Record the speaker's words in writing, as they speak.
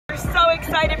so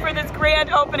excited for this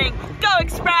grand opening. Go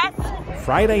Express!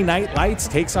 Friday Night Lights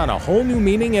takes on a whole new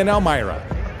meaning in Elmira.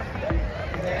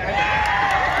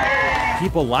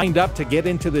 People lined up to get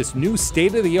into this new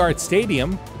state-of-the-art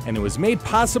stadium, and it was made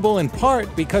possible in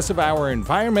part because of our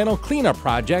environmental cleanup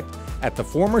project at the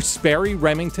former Sperry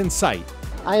Remington Site.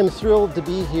 I am thrilled to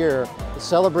be here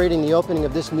celebrating the opening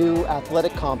of this new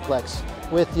athletic complex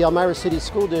with the Elmira City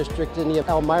School District and the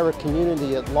Elmira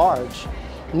community at large,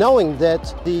 knowing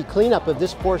that the cleanup of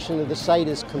this portion of the site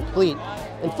is complete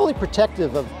and fully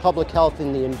protective of public health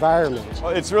and the environment. Well,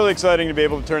 it's really exciting to be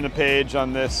able to turn the page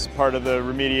on this part of the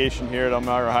remediation here at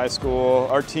Elmira High School.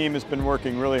 Our team has been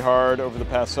working really hard over the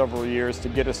past several years to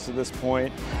get us to this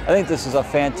point. I think this is a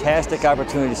fantastic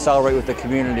opportunity to celebrate with the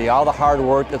community. All the hard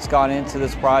work that's gone into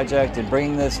this project and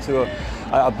bringing this to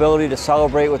an ability to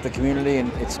celebrate with the community,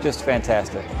 and it's just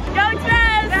fantastic. Go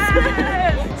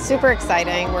Jazz! Super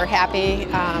exciting. We're happy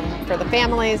for the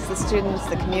families, the students,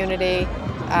 the community.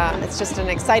 It's just an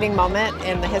exciting moment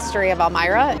in the history of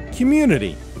Elmira.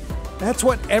 Community. That's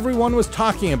what everyone was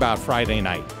talking about Friday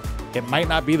night. It might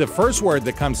not be the first word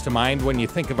that comes to mind when you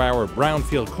think of our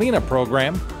Brownfield cleanup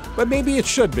program, but maybe it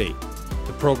should be.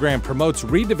 The program promotes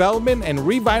redevelopment and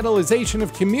revitalization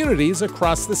of communities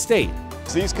across the state.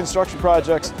 These construction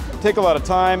projects take a lot of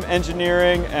time,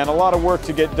 engineering, and a lot of work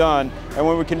to get done. And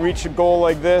when we can reach a goal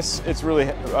like this, it's really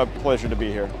a pleasure to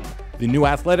be here. The new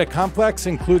athletic complex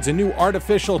includes a new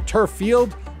artificial turf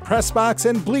field, press box,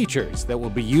 and bleachers that will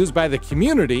be used by the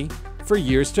community for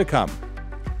years to come.